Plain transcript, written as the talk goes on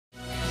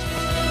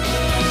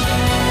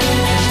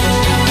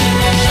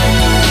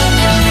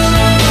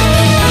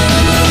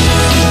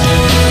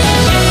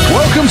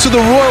to the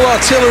Royal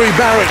Artillery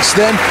Barracks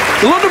then.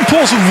 The London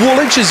Port of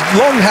Woolwich has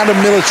long had a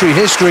military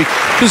history.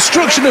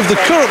 Construction of the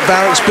current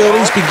barracks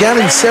buildings began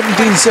in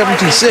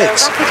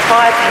 1776.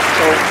 Rapid-fire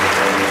pistol.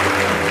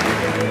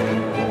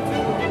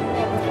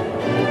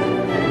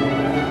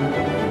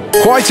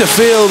 Quite a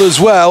field as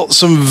well,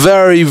 some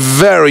very,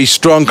 very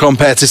strong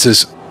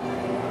competitors.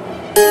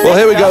 Well,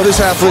 here we go, this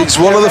athlete's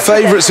one of the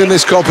favourites in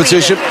this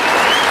competition.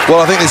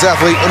 Well, I think this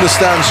athlete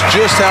understands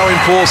just how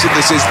important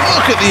this is.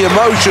 Look at the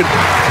emotion.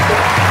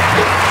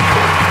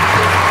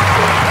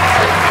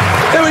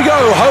 Here we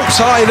go, hopes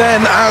high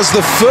then as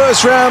the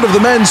first round of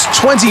the men's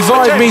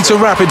 25-metre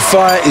rapid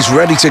fire is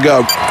ready to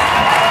go.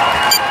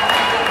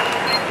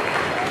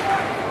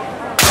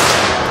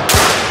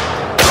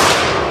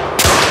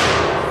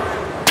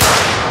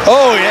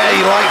 Oh yeah,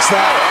 he likes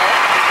that.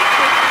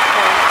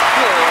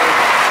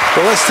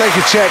 Well, let's take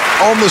a check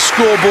on the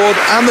scoreboard,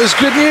 and there's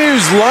good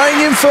news,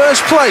 lying in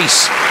first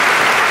place.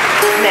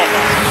 Next,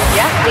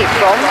 the athlete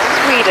from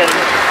Sweden.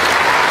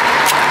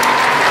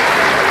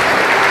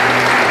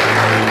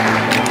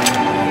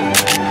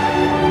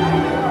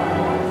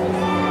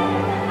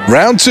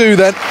 Round two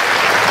then.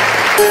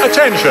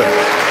 Attention.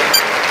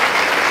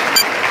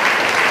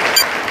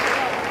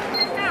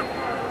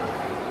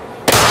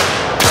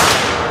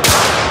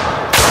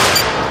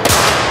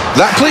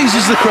 That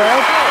pleases the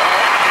crowd.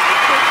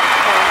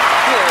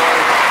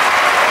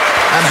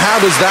 And how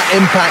does that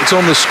impact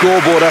on the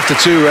scoreboard after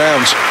 2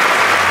 rounds?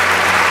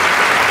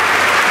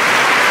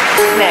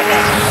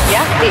 Next, the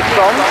athlete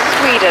from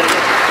Sweden.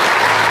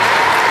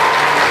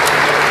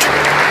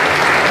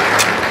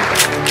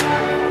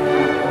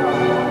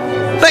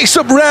 Next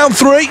up, round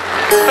 3.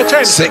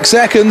 Attention. 6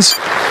 seconds.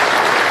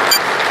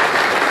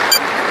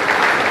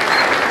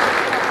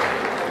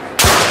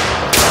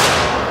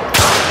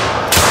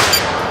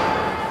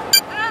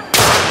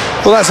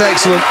 Well, that's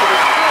excellent.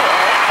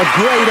 A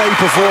grade A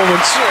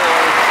performance.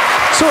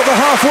 So at the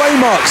halfway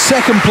mark,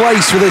 second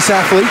place for this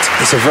athlete.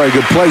 It's a very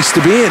good place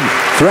to be in,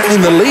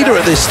 threatening the leader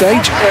at this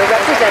stage.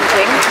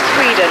 Representing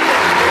Sweden.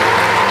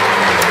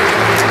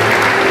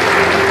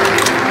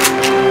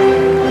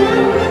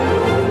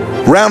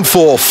 Round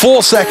 4,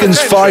 4 seconds,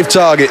 5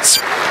 targets.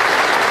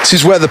 This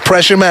is where the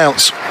pressure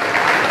mounts.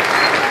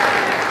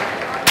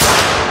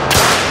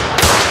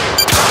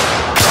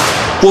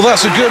 Well,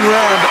 that's a good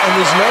round, and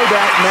there's no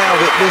doubt now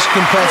that this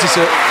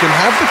competitor can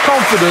have the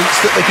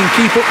confidence that they can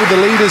keep up with the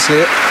leaders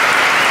here.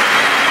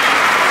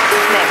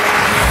 Next,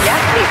 the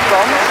athlete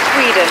from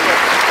Sweden.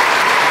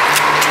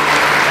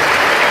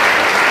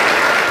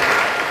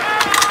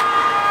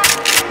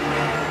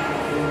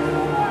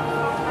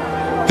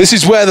 This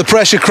is where the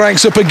pressure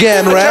cranks up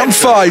again. Round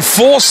 5,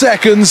 4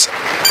 seconds.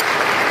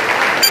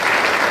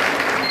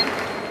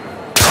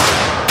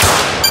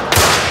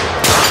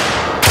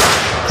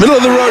 Middle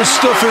of the road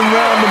stuff in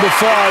round number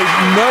 5,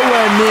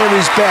 nowhere near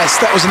his best.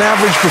 That was an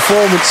average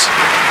performance.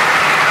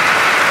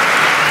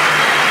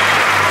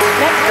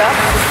 Next up,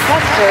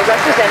 competitor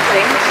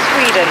representing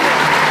Sweden.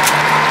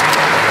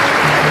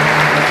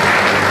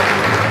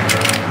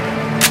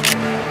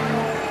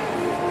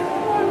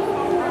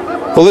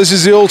 Well, this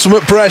is the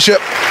ultimate pressure.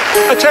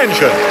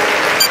 Attention.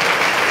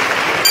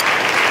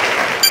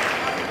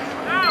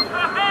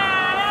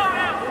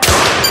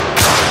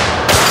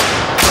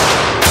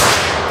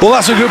 Well,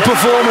 that's a good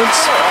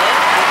performance.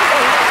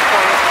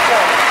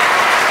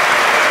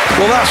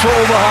 Well, that's what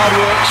all the hard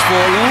work's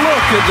for.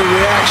 Look at the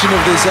reaction of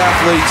this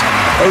athlete.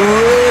 A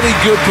really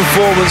good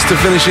performance to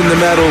finish in the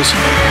medals.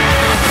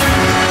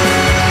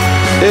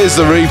 Here's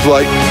the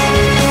replay.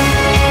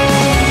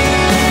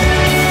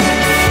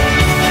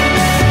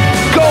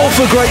 Goal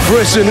for Great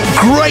Britain.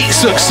 Great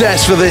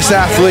success for this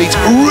athlete.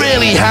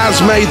 Really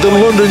has made the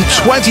London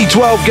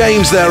 2012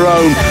 Games their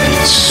own.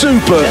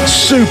 Super,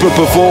 super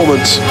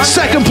performance.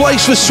 Second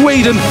place for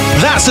Sweden.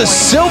 That's a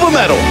silver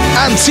medal.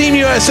 And Team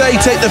USA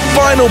take the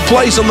final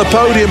place on the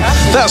podium.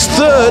 That's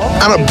third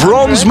and a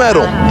bronze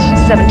medal.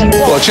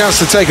 Well, a chance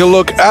to take a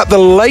look at the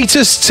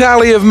latest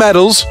tally of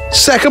medals.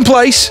 Second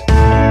place.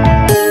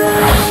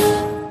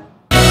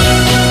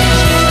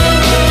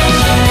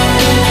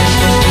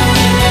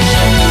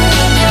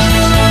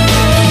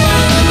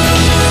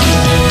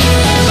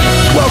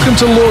 Welcome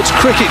to Lord's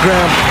Cricket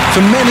Ground.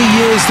 For many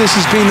years, this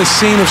has been the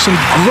scene of some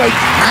great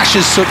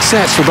Ashes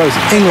success for both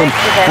England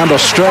and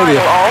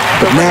Australia.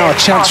 But now a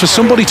chance for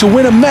somebody to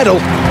win a medal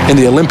in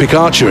the Olympic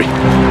archery.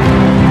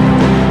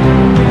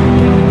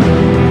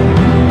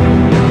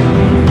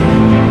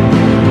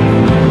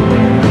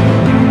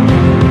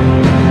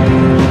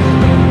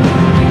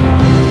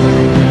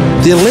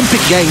 The Olympic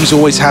Games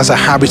always has a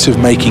habit of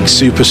making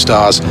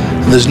superstars,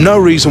 and there's no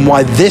reason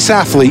why this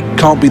athlete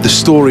can't be the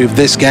story of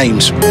this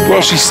Games.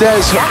 Well, she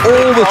says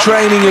all the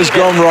training has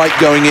gone right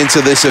going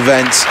into this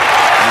event,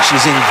 and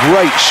she's in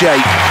great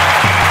shape.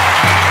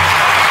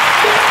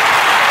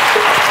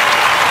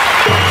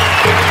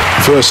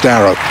 First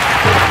arrow.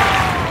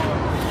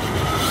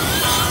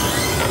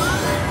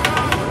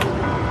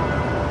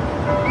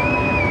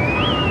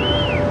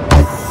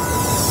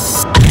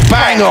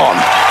 Bang on.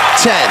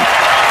 10.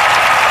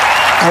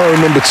 Arrow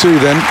number 2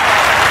 then.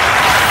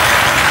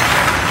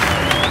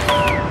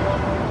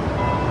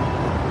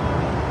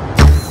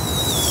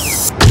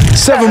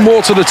 7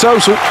 more to the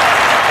total.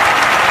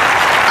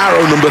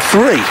 Arrow number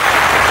 3.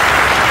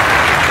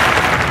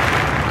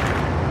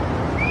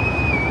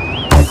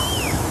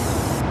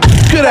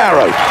 Good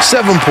arrow,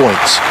 7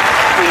 points.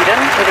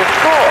 Sweden with a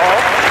score of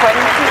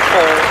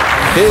 24.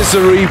 Here's the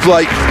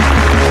replay.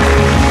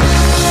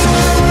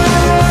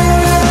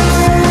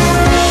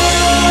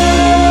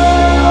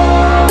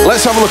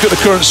 Let's have a look at the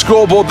current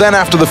scoreboard then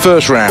after the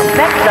first round.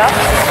 Next up,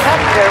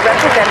 Pastor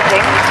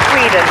representing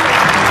Sweden.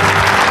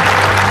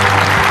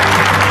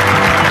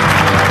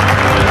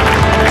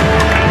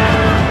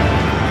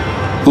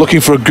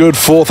 Looking for a good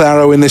 4th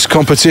arrow in this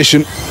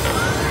competition.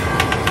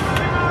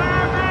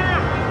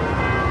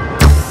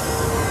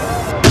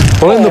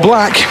 Well, in the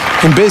black,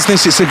 in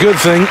business it's a good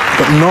thing,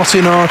 but not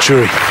in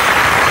archery.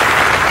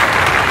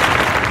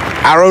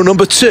 Arrow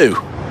number 2.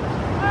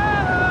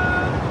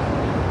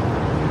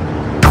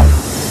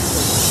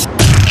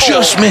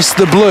 Just missed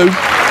the blue.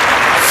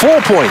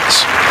 4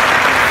 points.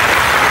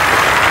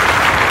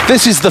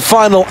 This is the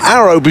final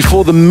arrow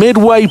before the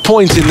midway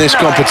point in this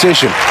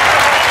competition.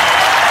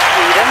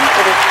 Sweden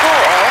with a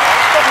score of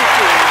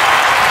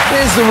 17.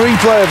 Here's the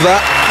replay of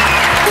that.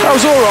 That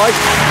was all right.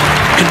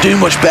 Can do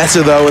much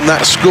better though, and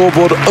that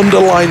scoreboard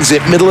underlines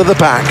it, middle of the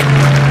pack.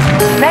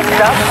 Next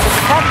up,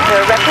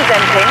 Pastor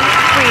representing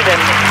Sweden.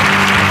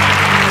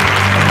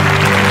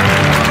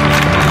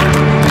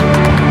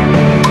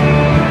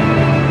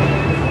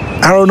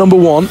 Arrow number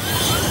 1.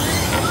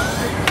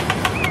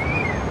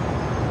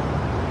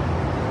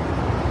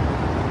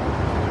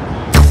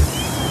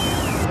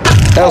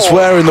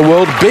 Elsewhere in the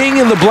world, being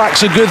in the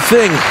black's a good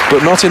thing,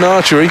 but not in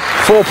archery.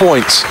 4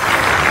 points.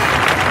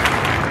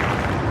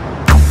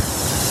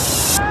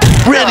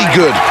 Really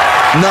good.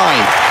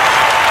 9.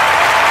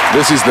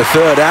 This is the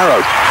 3rd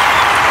arrow.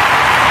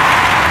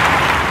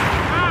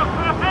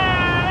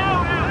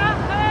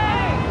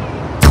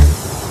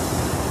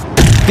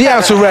 The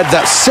outer red,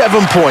 that's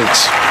 7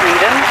 points.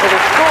 Sweden with a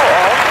score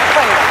of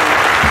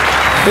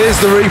 20. Here's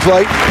the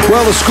replay.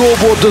 Well, the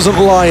scoreboard doesn't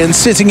lie, and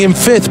sitting in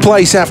 5th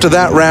place after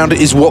that round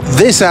is what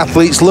this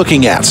athlete's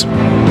looking at.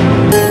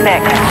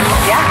 Next,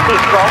 the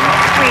athlete from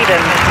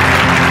Sweden.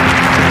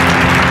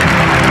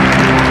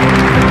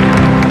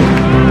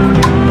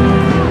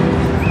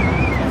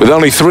 With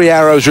only 3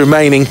 arrows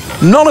remaining,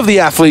 none of the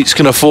athletes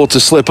can afford to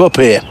slip up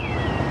here.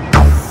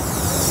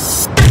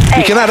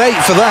 You can add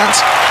 8 for that.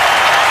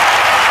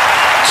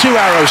 2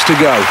 arrows to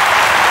go.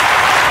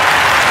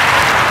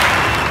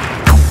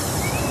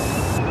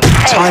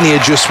 Tiny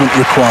adjustment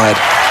required.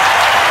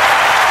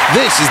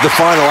 This is the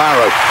final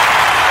arrow.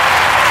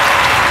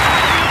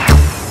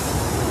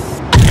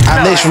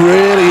 And this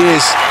really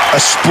is a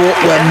sport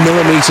where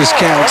millimeters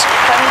count.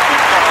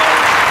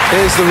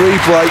 Here's the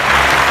replay.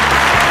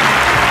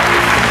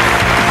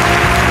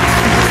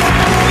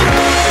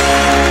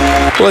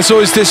 Well, it's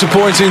always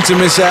disappointing to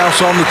miss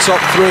out on the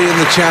top 3 and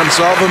the chance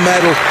of a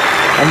medal.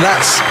 And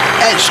that's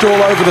etched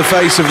all over the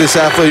face of this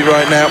athlete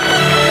right now.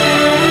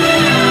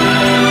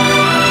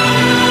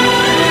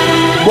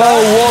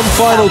 Well, one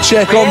final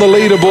check on the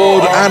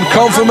leaderboard and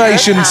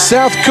confirmation.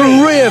 South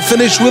Korea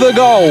finished with a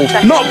gold.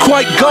 Not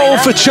quite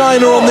gold for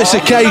China on this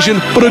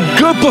occasion, but a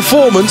good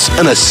performance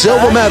and a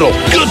silver medal.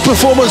 Good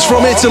performance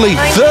from Italy,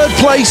 3rd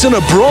place and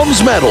a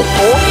bronze medal.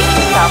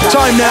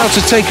 Time now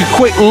to take a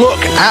quick look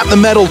at the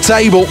medal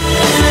table.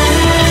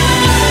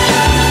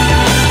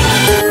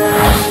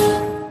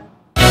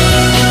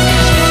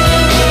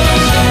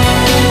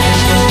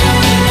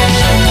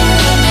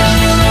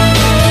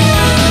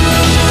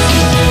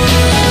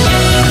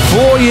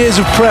 Years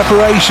of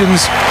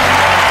preparations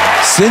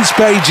since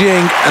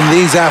Beijing, and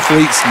these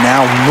athletes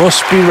now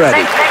must be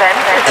ready.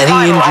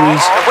 Any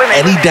injuries,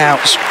 any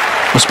doubts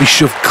must be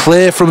shoved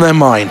clear from their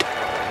mind.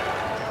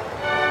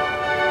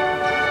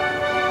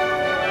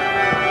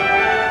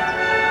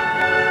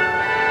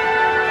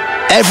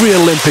 Every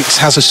Olympics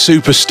has a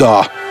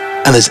superstar,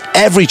 and there's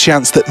every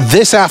chance that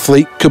this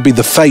athlete could be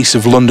the face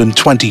of London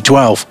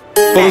 2012.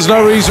 Well, there's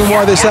no reason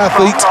why this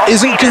athlete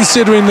isn't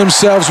considering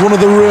themselves one of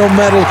the real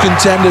medal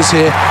contenders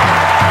here.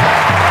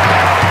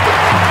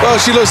 Well,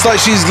 she looks like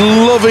she's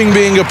loving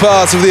being a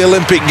part of the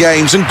Olympic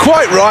Games, and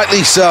quite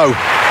rightly so.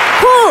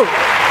 Woo!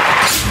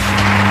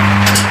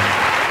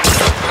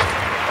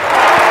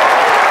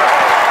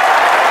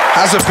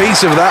 Has a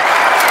piece of that.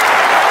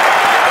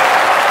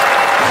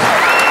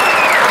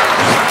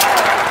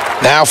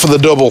 Now for the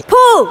double.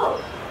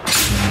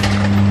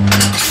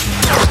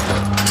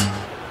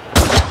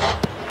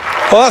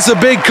 Well, that's a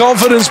big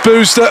confidence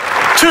booster.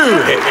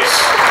 2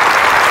 hits.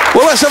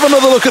 Well, let's have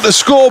another look at the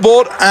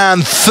scoreboard,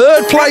 and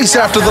 3rd place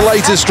after the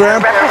latest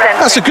round.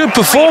 That's a good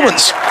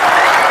performance.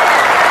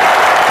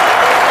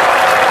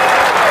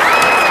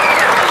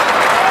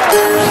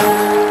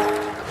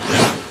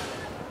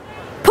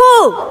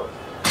 Pull!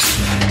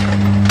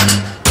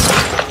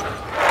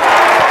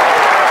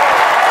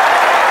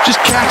 Just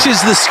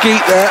catches the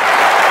skeet there.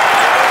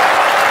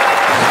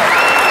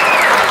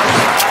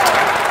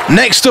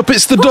 Next up,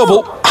 it's the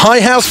double. High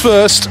house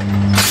first.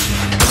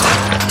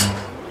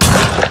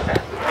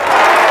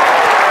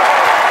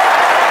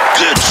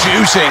 Good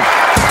shooting.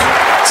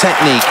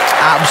 technique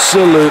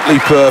absolutely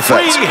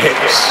perfect. 3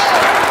 hits.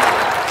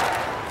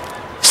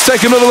 Let's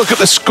take another look at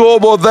the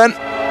scoreboard then.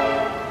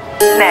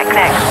 Next.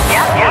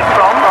 Yeah.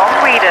 From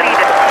Sweden.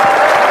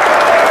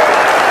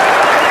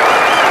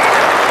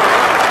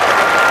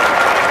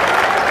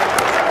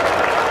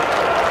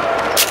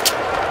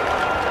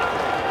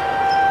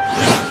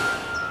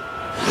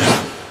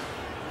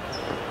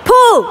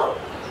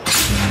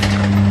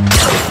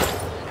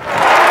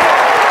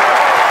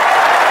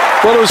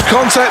 Well, there was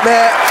contact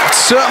there.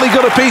 Certainly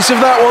got a piece of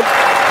that one.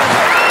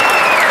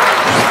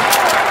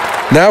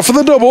 Now for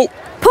the double.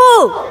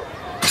 Pull!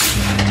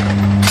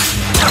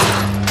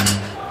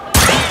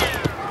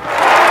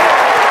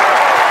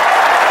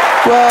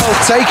 Well,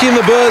 taking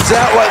the birds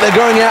out like they're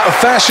going out of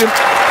fashion.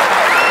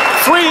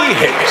 3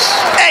 hits.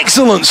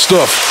 Excellent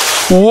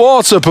stuff.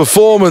 What a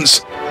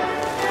performance.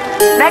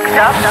 Next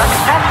up,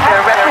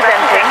 Esther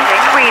representing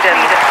Sweden.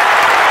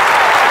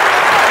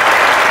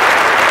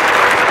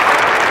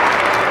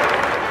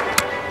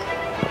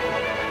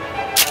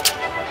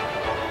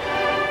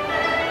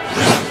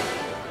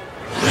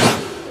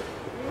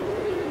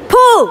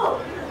 Pull!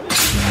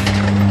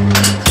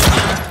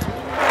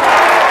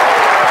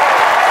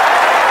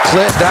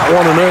 Clip that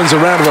one and earns a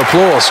round of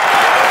applause.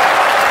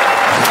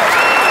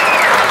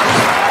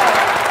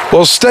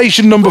 Well,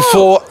 station number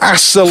 4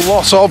 asks a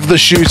lot of the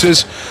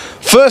shooters.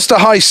 First a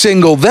high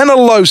single, then a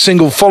low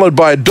single, followed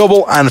by a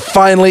double, and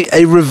finally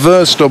a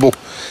reverse double.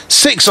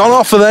 6 on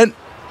offer then.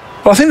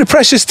 Well, I think the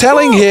pressure's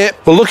telling here.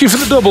 We're looking for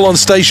the double on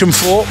station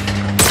 4.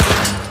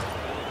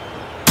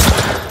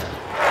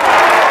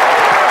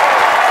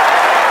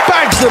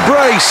 Bags the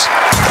brace.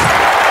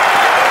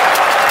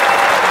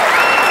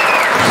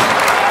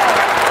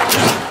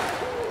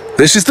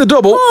 This is the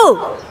double.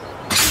 Pull!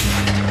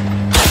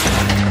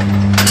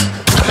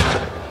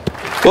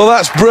 Well,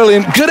 that's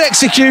brilliant. Good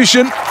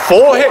execution.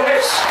 4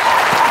 hits.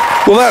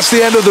 Well, that's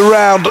the end of the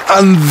round,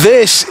 and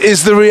this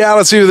is the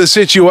reality of the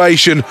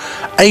situation.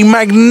 A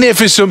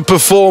magnificent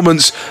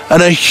performance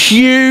and a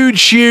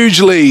huge,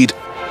 huge lead.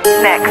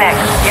 Next.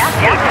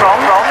 Yeah.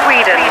 From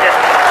Sweden.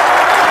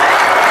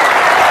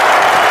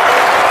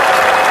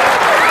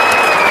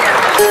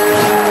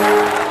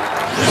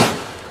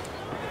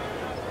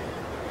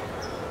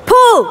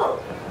 Pull!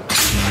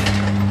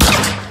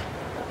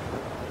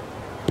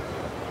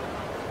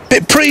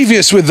 Bit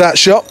previous with that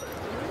shot.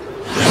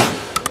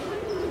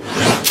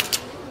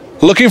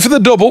 Looking for the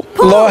double.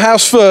 Lower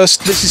house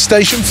first. This is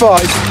station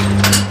 5.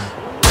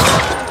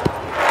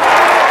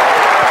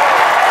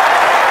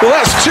 Well,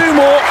 that's 2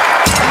 more.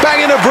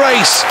 Banging a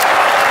brace.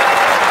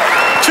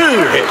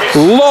 2 hits.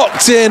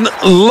 Locked in,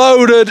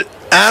 loaded,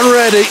 and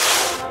ready.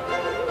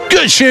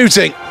 Good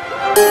shooting.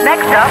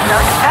 Next up,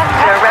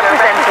 Esther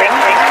representing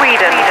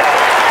Sweden.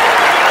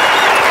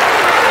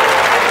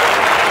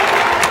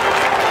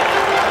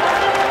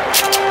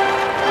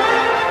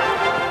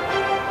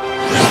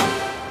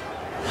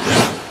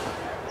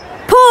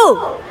 Pull!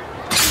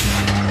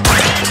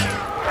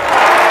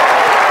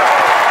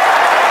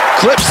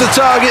 Clips the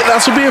target.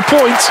 That'll be a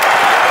point.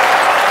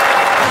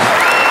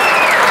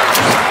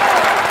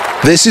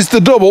 This is the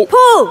double.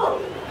 Pull!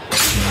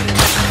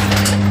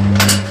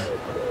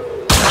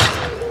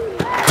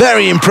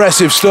 Very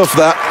impressive stuff,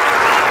 that.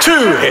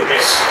 2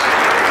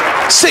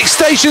 hits. 6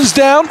 stations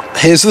down.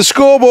 Here's the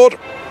scoreboard.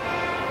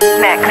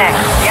 Next.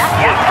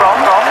 Yeah.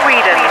 From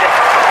Sweden.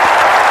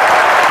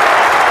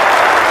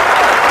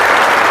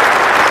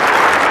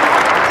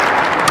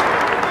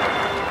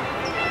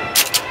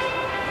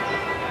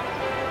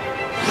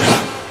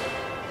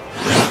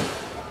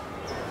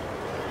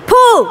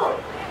 Pull!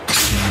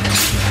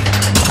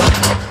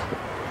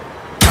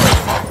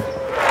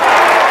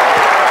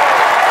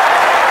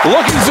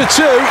 Looking for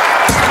 2,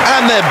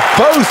 and they're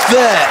both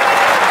there.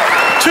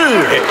 2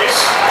 hits.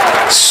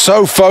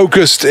 So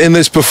focused in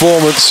this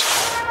performance.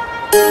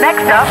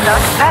 Next up,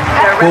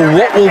 Esther Well,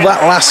 what will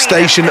that last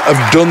station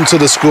have done to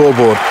the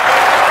scoreboard?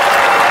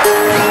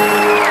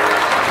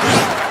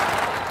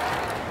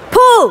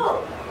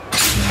 Pull!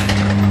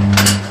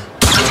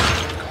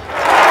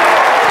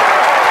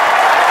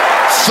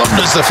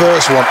 Thunders the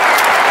first one.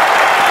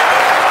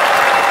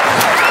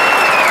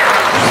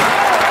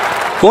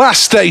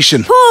 Last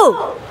station.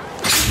 Pull!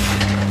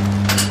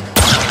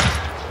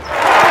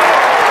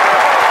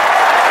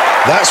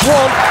 That's 1.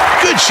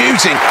 Good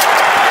shooting.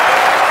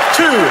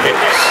 2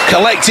 hits.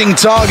 Collecting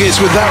targets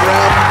with that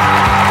round.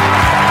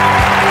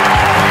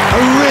 A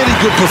really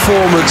good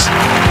performance.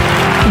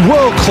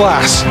 World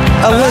class.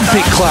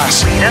 Olympic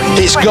class.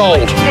 It's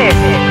gold.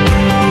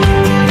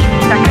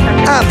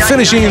 And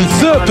finishing in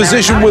 3rd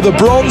position with a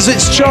bronze,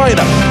 it's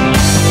China.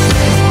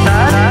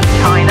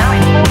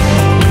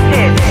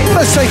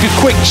 Let's take a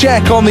quick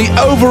check on the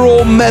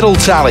overall medal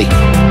tally.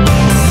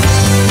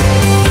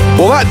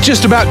 Well, that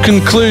just about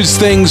concludes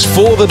things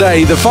for the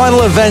day. The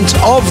final event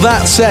of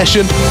that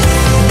session.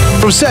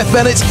 From Seth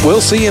Bennett, we'll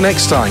see you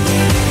next time.